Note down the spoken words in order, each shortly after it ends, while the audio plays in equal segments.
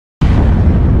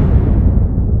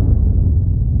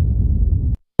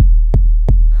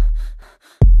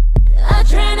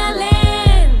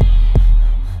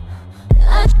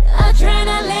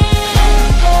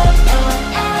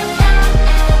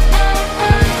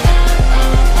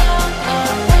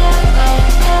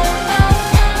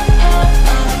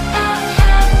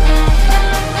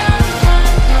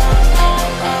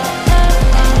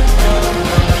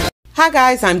Hi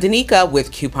guys, I'm Danica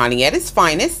with Couponing at its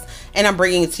finest, and I'm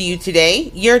bringing to you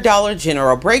today your Dollar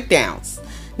General breakdowns.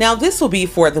 Now this will be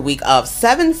for the week of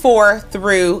 7/4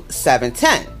 through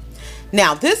 7/10.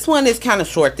 Now this one is kind of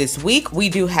short this week. We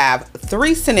do have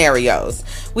 3 scenarios.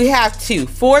 We have 2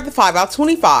 for the 5 out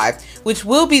 25, which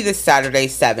will be this Saturday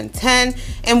 7/10,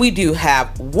 and we do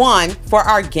have 1 for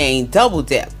our gain double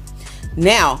dip.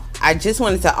 Now, I just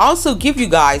wanted to also give you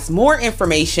guys more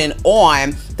information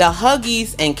on the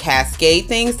Huggies and Cascade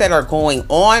things that are going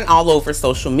on all over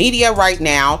social media right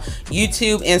now,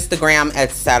 YouTube, Instagram,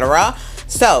 etc.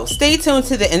 So stay tuned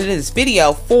to the end of this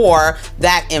video for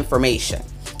that information.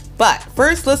 But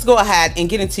first, let's go ahead and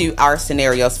get into our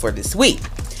scenarios for this week.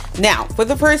 Now, for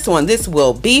the first one, this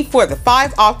will be for the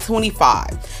 5 off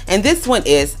 25, and this one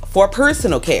is for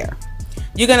personal care.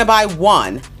 You're gonna buy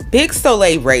 1 Big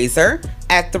Soleil razor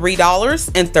at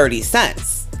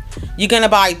 $3.30. You're gonna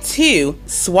buy 2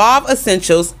 Suave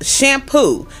Essentials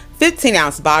shampoo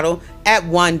 15-ounce bottle at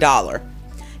 $1.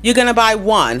 You're gonna buy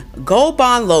 1 Gold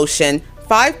Bond lotion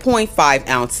 5.5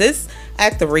 ounces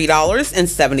at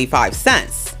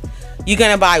 $3.75. You're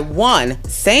gonna buy 1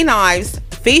 St. Ives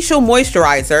facial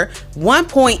moisturizer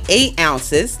 1.8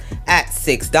 ounces at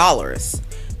 $6.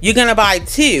 You're gonna buy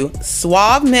 2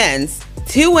 Suave men's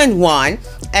 2-in-1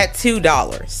 at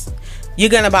 $2. You're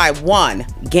gonna buy 1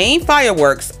 Gain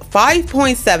Fireworks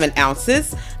 5.7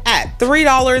 ounces at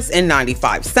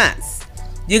 $3.95.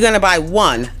 You're gonna buy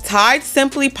 1 Tide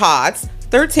Simply Pods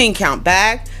 13 count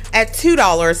bag at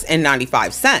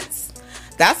 $2.95.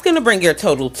 That's gonna bring your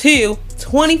total to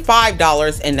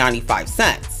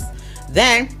 $25.95.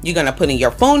 Then you're gonna put in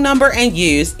your phone number and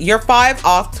use your 5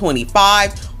 off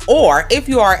 25, or if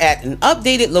you are at an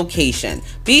updated location,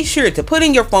 be sure to put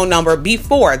in your phone number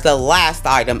before the last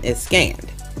item is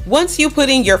scanned. Once you put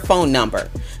in your phone number,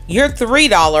 your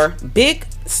 $3 Big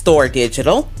Store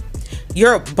Digital,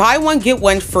 your buy one get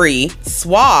one free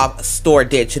Suave Store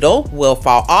Digital will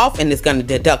fall off and is going to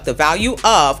deduct the value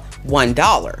of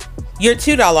 $1. Your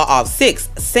 $2 off 6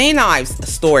 St. Ives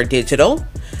Store Digital,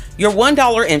 your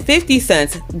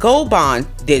 $1.50 Gold Bond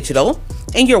Digital,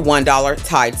 and your $1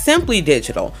 Tide Simply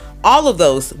Digital. All of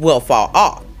those will fall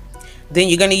off. Then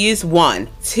you're going to use 1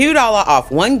 $2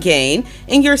 off 1 gain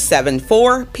in your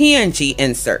 7/4 PNG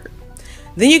insert.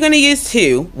 Then you're going to use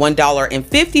 2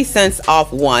 $1.50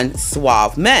 off 1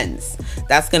 Suave men's.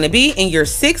 That's going to be in your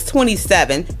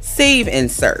 6/27 save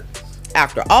insert.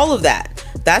 After all of that,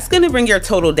 that's going to bring your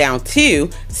total down to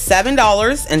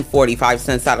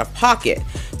 $7.45 out of pocket,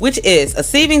 which is a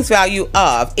savings value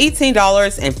of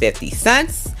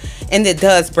 $18.50. And it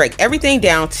does break everything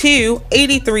down to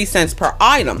 83 cents per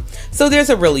item. So there's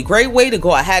a really great way to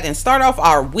go ahead and start off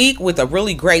our week with a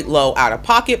really great low out of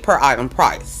pocket per item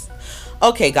price.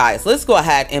 Okay guys, let's go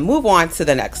ahead and move on to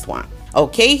the next one.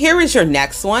 Okay, here is your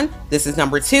next one. This is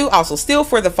number 2, also still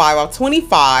for the 5 off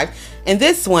 25. And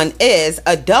this one is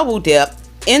a double dip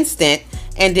instant,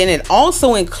 and then it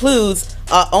also includes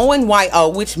a ONYO,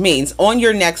 which means on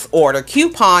your next order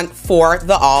coupon for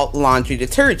the all laundry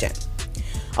detergent.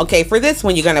 Okay, for this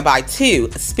one, you're gonna buy 2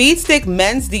 Speed Stick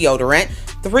men's deodorant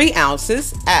 3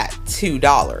 ounces at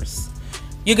 $2.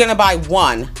 You're gonna buy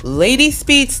 1 Lady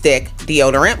Speed Stick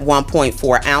deodorant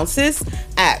 1.4 ounces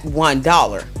at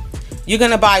 $1. You're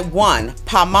gonna buy 1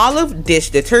 Palmolive dish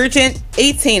detergent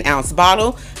 18-ounce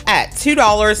bottle at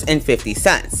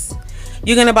 $2.50.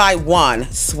 You're gonna buy 1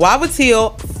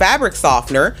 Suavitel fabric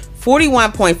softener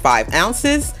 41.5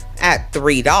 ounces at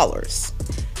 $3.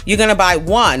 You're gonna buy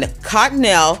 1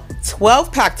 Cottonelle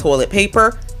 12-pack toilet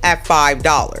paper at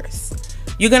 $5.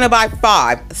 You're gonna buy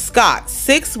 5 Scott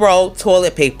 6-roll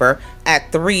toilet paper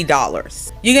at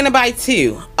 $3. You're gonna buy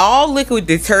 2 all liquid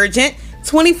detergent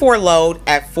 24 load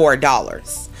at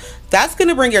 $4. That's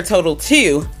gonna bring your total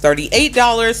to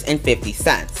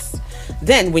 $38.50.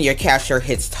 Then when your cashier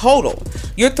hits total,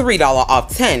 your $3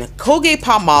 off 10 Colgate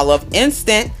Palmolive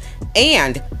instant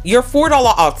and your $4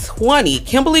 off 20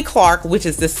 Kimberly-Clark, which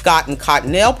is the Scott and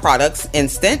Cottonelle products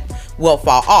instant, will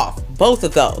fall off, both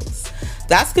of those.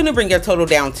 That's going to bring your total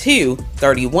down to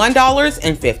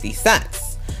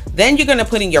 $31.50. Then you're going to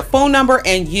put in your phone number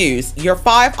and use your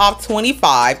 5 off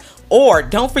 25, or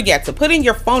don't forget to put in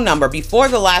your phone number before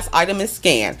the last item is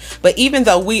scanned. But even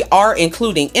though we are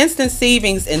including instant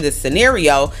savings in this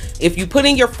scenario, if you put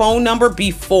in your phone number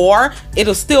before,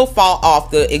 it'll still fall off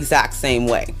the exact same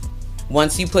way.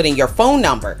 Once you put in your phone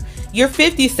number, your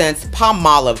 50 cents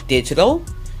Palmolive digital,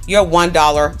 your $1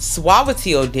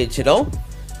 Suavitel digital,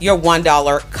 your $1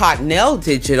 Cottonelle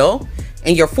digital,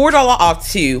 and your $4 off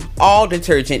 2 all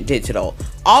detergent digital.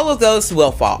 All of those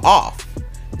will fall off.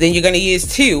 Then you're going to use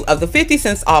 2 of the 50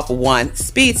 cents off 1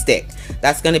 Speed Stick.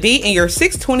 That's going to be in your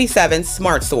 627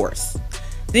 Smart Source.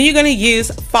 Then you're going to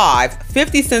use 5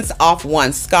 50 cents off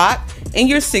 1 Scott in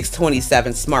your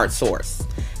 627 Smart Source.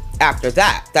 After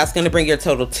that, that's going to bring your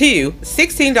total to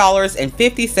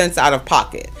 $16.50 out of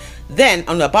pocket. Then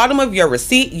on the bottom of your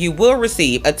receipt, you will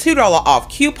receive a $2 off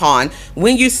coupon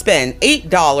when you spend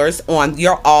 $8 on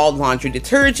your all laundry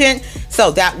detergent.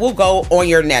 So that will go on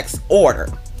your next order.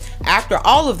 After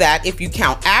all of that, if you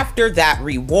count after that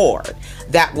reward,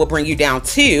 that will bring you down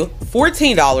to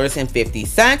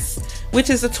 $14.50,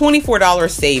 which is a $24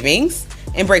 savings,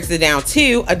 and breaks it down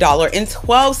to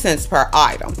 $1.12 per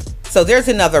item. So there's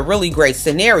another really great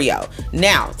scenario.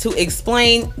 Now, to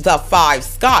explain the 5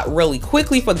 Scott really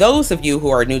quickly for those of you who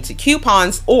are new to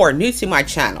coupons or new to my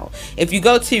channel, if you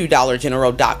go to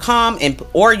dollargeneral.com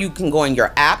or you can go in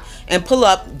your app and pull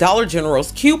up Dollar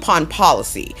General's coupon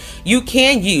policy, you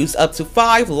can use up to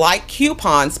 5 like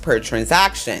coupons per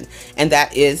transaction, and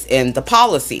that is in the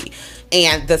policy.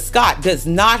 And the Scott does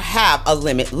not have a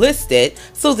limit listed,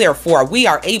 so therefore we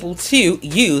are able to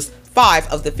use 5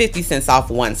 of the 50 cents off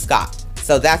 1 Scott.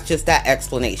 So that's just that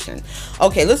explanation.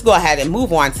 Okay, let's go ahead and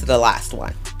move on to the last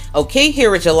one. Okay,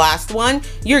 here is your last one,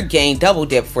 your Gain Double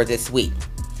Dip for this week.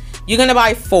 You're gonna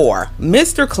buy 4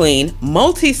 Mr. Clean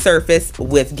multi-surface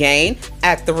with Gain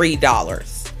at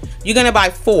 $3. You're gonna buy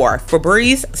 4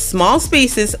 Febreze small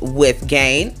spaces with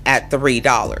Gain at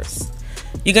 $3.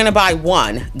 You're gonna buy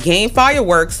 1 Gain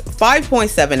Fireworks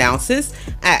 5.7 ounces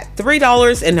at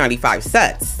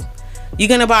 $3.95. You're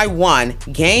gonna buy 1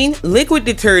 Gain liquid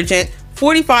detergent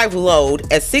 45 load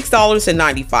at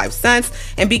 $6.95,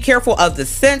 and be careful of the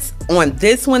scents on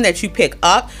this one that you pick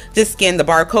up. Just scan the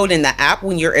barcode in the app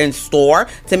when you're in store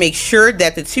to make sure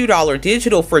that the $2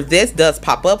 digital for this does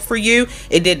pop up for you.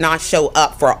 It did not show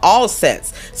up for all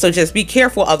scents, so just be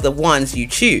careful of the ones you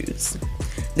choose.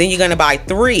 Then you're gonna buy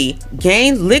 3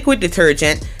 Gain liquid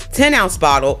detergent 10-ounce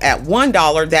bottle at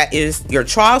 $1. That is your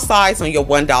trial size on your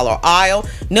 $1 aisle.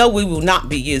 No, we will not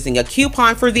be using a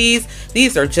coupon for these.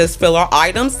 These are just filler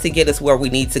items to get us where we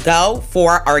need to go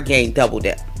for our Gain Double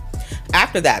Dip.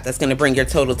 After that, that's going to bring your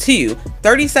total to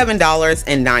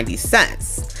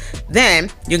 $37.90.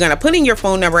 Then you're going to put in your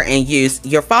phone number and use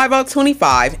your 5 off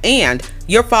 25 and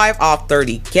your 5 off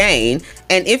 30 Gain.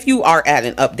 And if you are at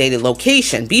an updated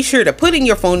location, be sure to put in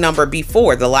your phone number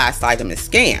before the last item is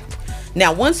scanned.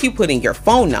 Now, once you put in your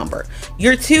phone number,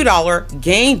 your $2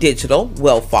 Gain Digital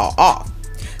will fall off.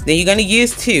 Then you're going to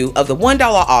use 2 of the $1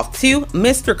 off 2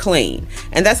 Mr. Clean,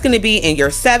 and that's going to be in your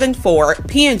 7/4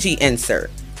 PNG insert.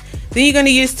 Then you're going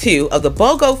to use 2 of the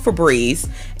BOGO Febreze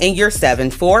in your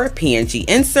 7/4 PNG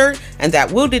insert, and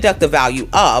that will deduct the value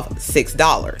of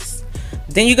 $6.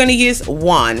 Then you're going to use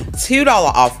 1 $2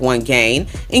 off 1 Gain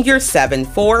in your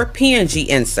 7/4 PNG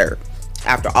insert.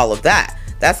 After all of that,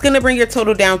 that's going to bring your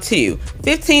total down to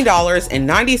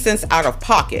 $15.90 out of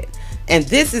pocket. And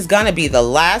this is going to be the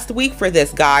last week for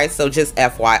this, guys, so just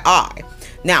FYI.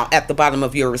 Now, at the bottom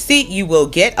of your receipt, you will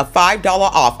get a $5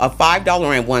 off, a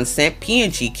 $5.01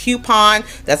 PNG coupon.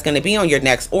 That's going to be on your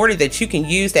next order that you can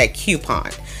use that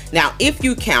coupon. Now, if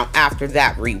you count after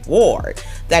that reward,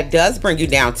 that does bring you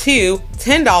down to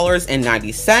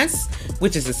 $10.90,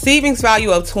 which is a savings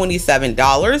value of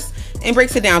 $27, and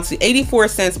breaks it down to 84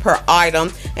 cents per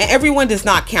item. And everyone does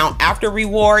not count after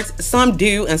rewards. Some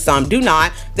do and some do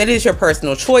not. That is your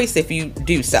personal choice if you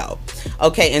do so.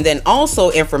 Okay, and then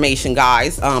also information,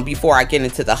 guys, before I get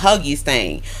into the Huggies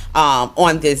thing,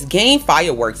 on this Gain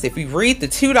Fireworks, if you read the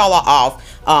 $2 off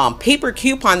paper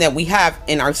coupon that we have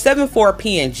in our 7/4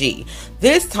 PNG,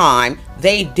 this time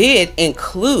they did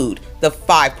include the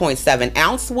 5.7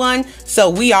 ounce one, so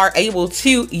we are able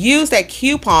to use that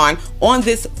coupon on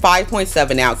this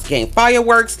 5.7 ounce Gain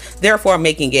Fireworks, therefore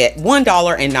making it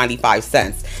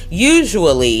 $1.95.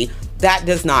 Usually that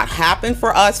does not happen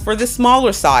for us for the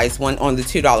smaller size one on the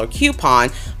 $2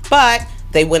 coupon, but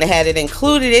they went ahead and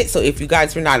included it. So if you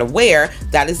guys are not aware,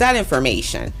 that is that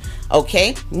information.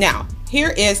 Okay, now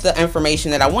here is the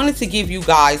information that I wanted to give you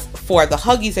guys for the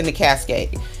Huggies and the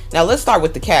Cascade. Now let's start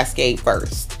with the Cascade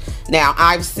first. Now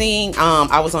I've seen,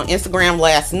 I was on Instagram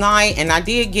last night and I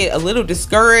did get a little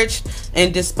discouraged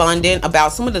and despondent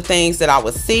about some of the things that I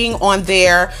was seeing on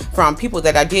there from people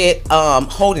that I did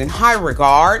hold in high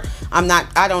regard.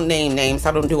 I don't name names,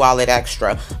 I don't do all that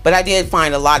extra, but I did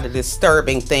find a lot of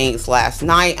disturbing things last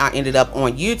night. I ended up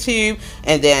on YouTube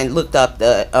and then looked up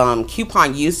the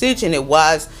coupon usage, and it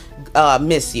was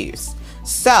misuse.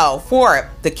 So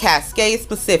for the Cascade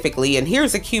specifically, and here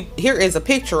is a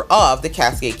picture of the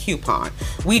Cascade coupon.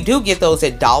 We do get those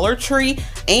at Dollar Tree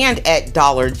and at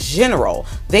Dollar General.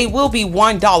 They will be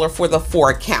 $1 for the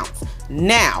 4 counts.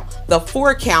 Now, the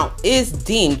 4 count is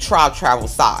deemed trial travel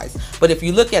size, but if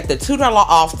you look at the $2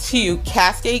 off 2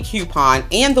 Cascade coupon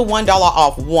and the $1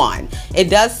 off 1, it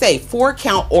does say 4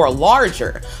 count or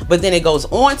larger, but then it goes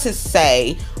on to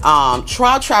say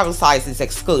trial travel size is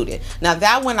excluded. Now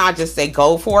that one, I just say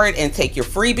go for it and take your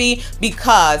freebie,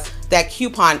 because that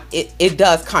coupon, it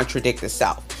does contradict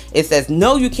itself. It says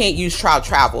no, you can't use trial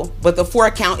travel, but the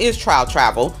 4 count is trial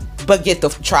travel, but get the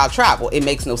trial travel. It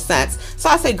makes no sense. So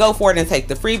I say go for it and take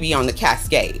the freebie on the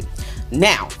Cascade.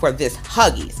 Now for this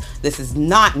Huggies, this is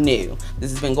not new.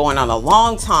 This has been going on a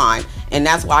long time, and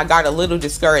that's why I got a little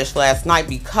discouraged last night,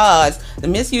 because the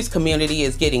misuse community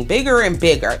is getting bigger and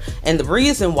bigger. And the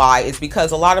reason why is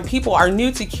because a lot of people are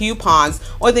new to coupons,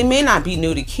 or they may not be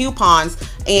new to coupons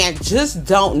and just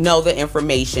don't know the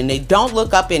information. They don't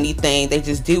look up anything. They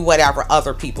just do whatever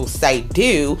other people say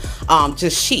do,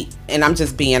 just sheep. And I'm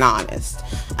just being honest.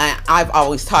 I've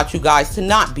always taught you guys to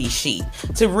not be sheep,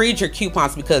 to read your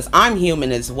coupons, because I'm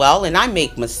human as well and I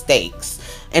make mistakes.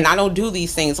 And I don't do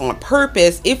these things on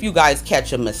purpose. If you guys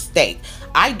catch a mistake,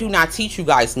 I do not teach you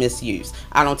guys misuse.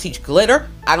 I don't teach glitter.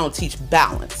 I don't teach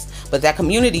balance. But that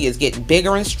community is getting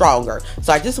bigger and stronger.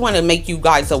 So I just want to make you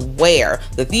guys aware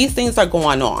that these things are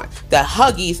going on. That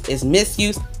Huggies is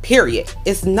misuse, period.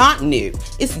 It's not new.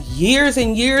 It's years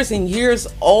and years and years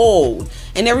old.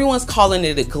 And everyone's calling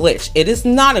it a glitch. It is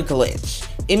not a glitch.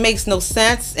 It makes no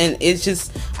sense, and it's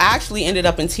just, I actually ended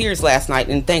up in tears last night,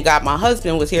 and thank God my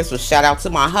husband was here, so shout out to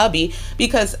my hubby,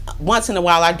 because once in a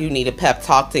while I do need a pep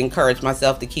talk to encourage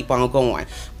myself to keep on going.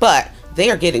 But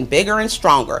they are getting bigger and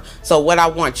stronger. So what I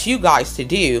want you guys to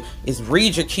do is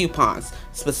read your coupons.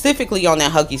 Specifically on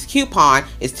that Huggies coupon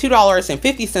is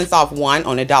 $2.50 off 1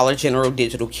 on a Dollar General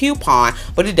digital coupon,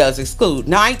 but it does exclude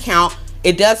 9 count.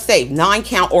 It does say 9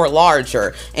 count or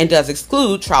larger, and does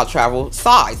exclude trial travel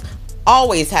size.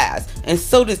 Always has. And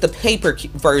so does the paper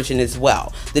version as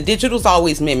well. The digitals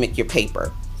always mimic your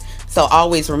paper. So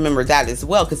always remember that as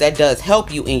well, because that does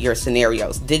help you in your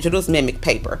scenarios. Digitals mimic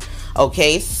paper.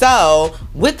 Okay, so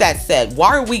with that said,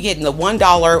 why are we getting the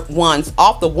 $1 ones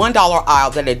off the $1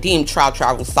 aisle that are deemed trial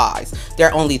travel size? There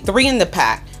are only 3 in the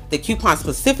pack. The coupon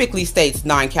specifically states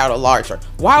 9 count or larger.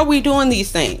 Why are we doing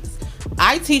these things?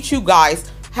 I teach you guys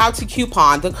how to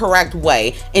coupon the correct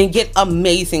way and get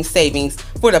amazing savings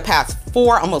for the past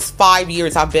 4, almost 5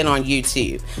 years I've been on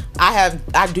YouTube.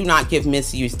 I do not give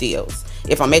misuse deals.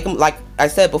 If I make them, like I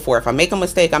said before, if I make a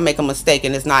mistake, I make a mistake,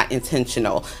 and it's not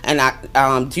intentional. And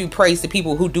I do praise the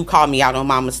people who do call me out on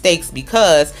my mistakes,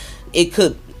 because it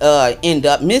could end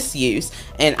up misuse.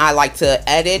 And I like to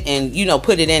edit and, you know,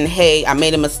 put it in, hey, I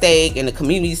made a mistake, in the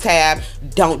communities tab,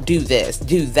 don't do this,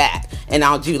 do that. And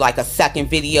I'll do like a second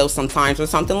video sometimes or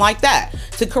something like that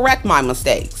to correct my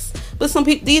mistakes. But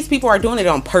these people are doing it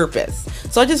on purpose.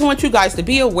 So I just want you guys to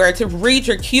be aware to read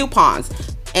your coupons.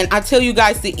 And I tell you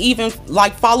guys to even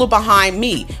like follow behind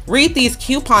me. Read these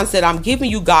coupons that I'm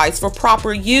giving you guys for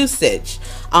proper usage.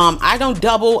 I don't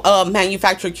double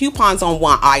manufacturer coupons on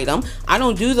one item. I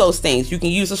don't do those things. You can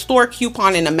use a store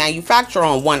coupon and a manufacturer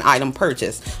on one item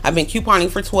purchase. I've been couponing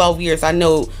for 12 years. I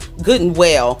know good and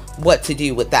well what to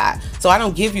do with that. So I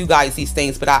don't give you guys these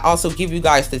things, but I also give you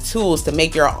guys the tools to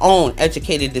make your own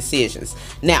educated decisions.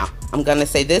 Now, I'm going to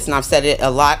say this, and I've said it a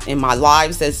lot in my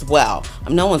lives as well.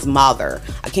 I'm no one's mother.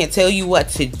 I can't tell you what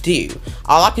to do.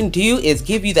 All I can do is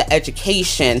give you the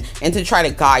education and to try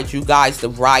to guide you guys the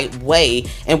right way.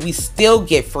 And we still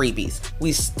get freebies.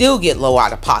 We still get low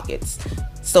out of pockets.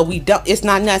 So it's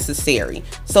not necessary.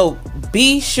 So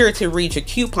be sure to read your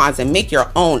coupons and make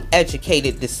your own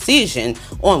educated decision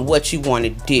on what you want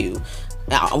to do.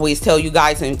 I always tell you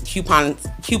guys in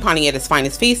Couponing at its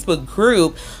Finest Facebook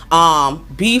group,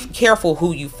 be careful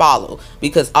who you follow,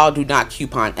 because all do not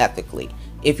coupon ethically.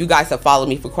 If you guys have followed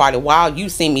me for quite a while,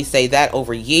 you've seen me say that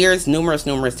over years,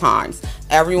 numerous times.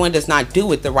 Everyone does not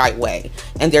do it the right way.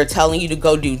 And they're telling you to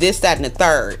go do this, that, and the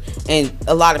third. And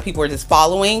a lot of people are just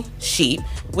following sheep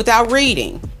without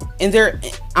reading. And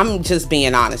I'm just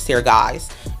being honest here, guys.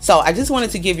 So I just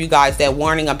wanted to give you guys that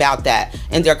warning about that.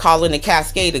 And they're calling the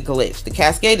Cascade a glitch. The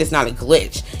Cascade is not a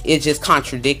glitch. It just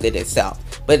contradicted itself.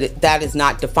 But that is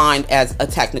not defined as a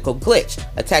technical glitch.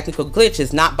 A technical glitch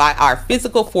is not by our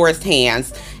physical forced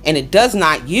hands, and it does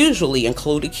not usually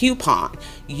include a coupon.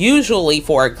 Usually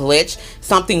for a glitch,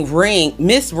 something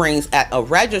misrings at a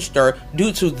register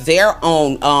due to their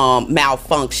own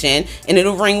malfunction, and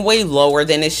it'll ring way lower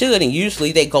than it should, and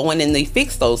usually they go in and they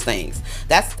fix those things.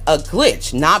 That's a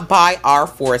glitch, not by our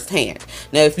forced hand.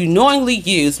 Now, if you knowingly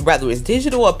use, whether it's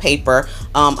digital or paper,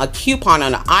 a coupon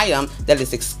on an item that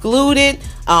is excluded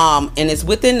and it's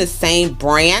within the same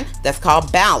brand, that's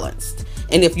called balanced.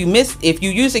 And if you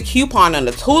use a coupon on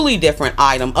a totally different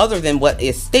item other than what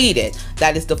is stated,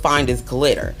 that is defined as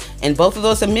glitter. And both of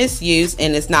those are misused,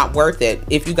 and it's not worth it.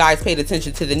 If you guys paid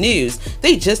attention to the news,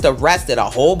 they just arrested a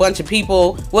whole bunch of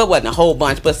people. Well, it wasn't a whole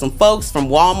bunch, but some folks from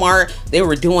Walmart. They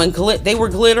were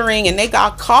glittering, and they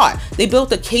got caught. They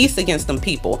built a case against them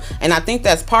people. And I think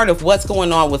that's part of what's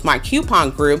going on with my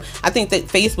coupon group. I think that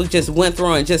Facebook just went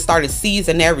through and just started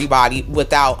seizing everybody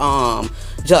without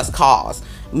just cause.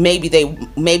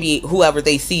 Maybe whoever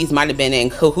they seized might have been in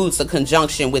cahoots or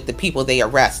conjunction with the people they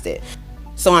arrested.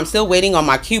 So I'm still waiting on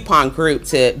my coupon group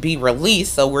to be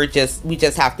released, so we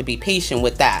just have to be patient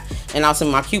with that. And also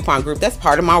my coupon group, that's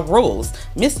part of my rules.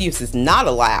 Misuse is not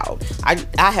allowed.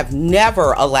 I have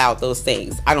never allowed those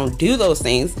things. I don't do those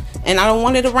things, and I don't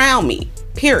want it around me,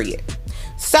 period.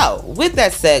 So with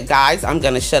that said, guys, I'm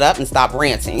gonna shut up and stop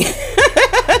ranting.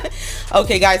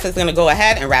 Okay, guys, that's gonna go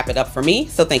ahead and wrap it up for me.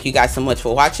 So thank you guys so much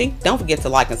for watching. Don't forget to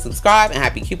like and subscribe, and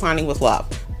happy couponing with love.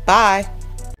 Bye.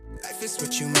 Life is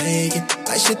what you make it.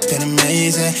 My shit been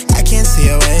amazing. I can't see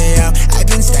a way out. I've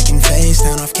been stacking face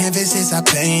down off canvases I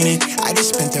painted. I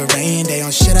just spent the rain day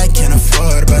on shit I can't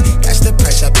afford, but that's the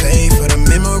price I paid.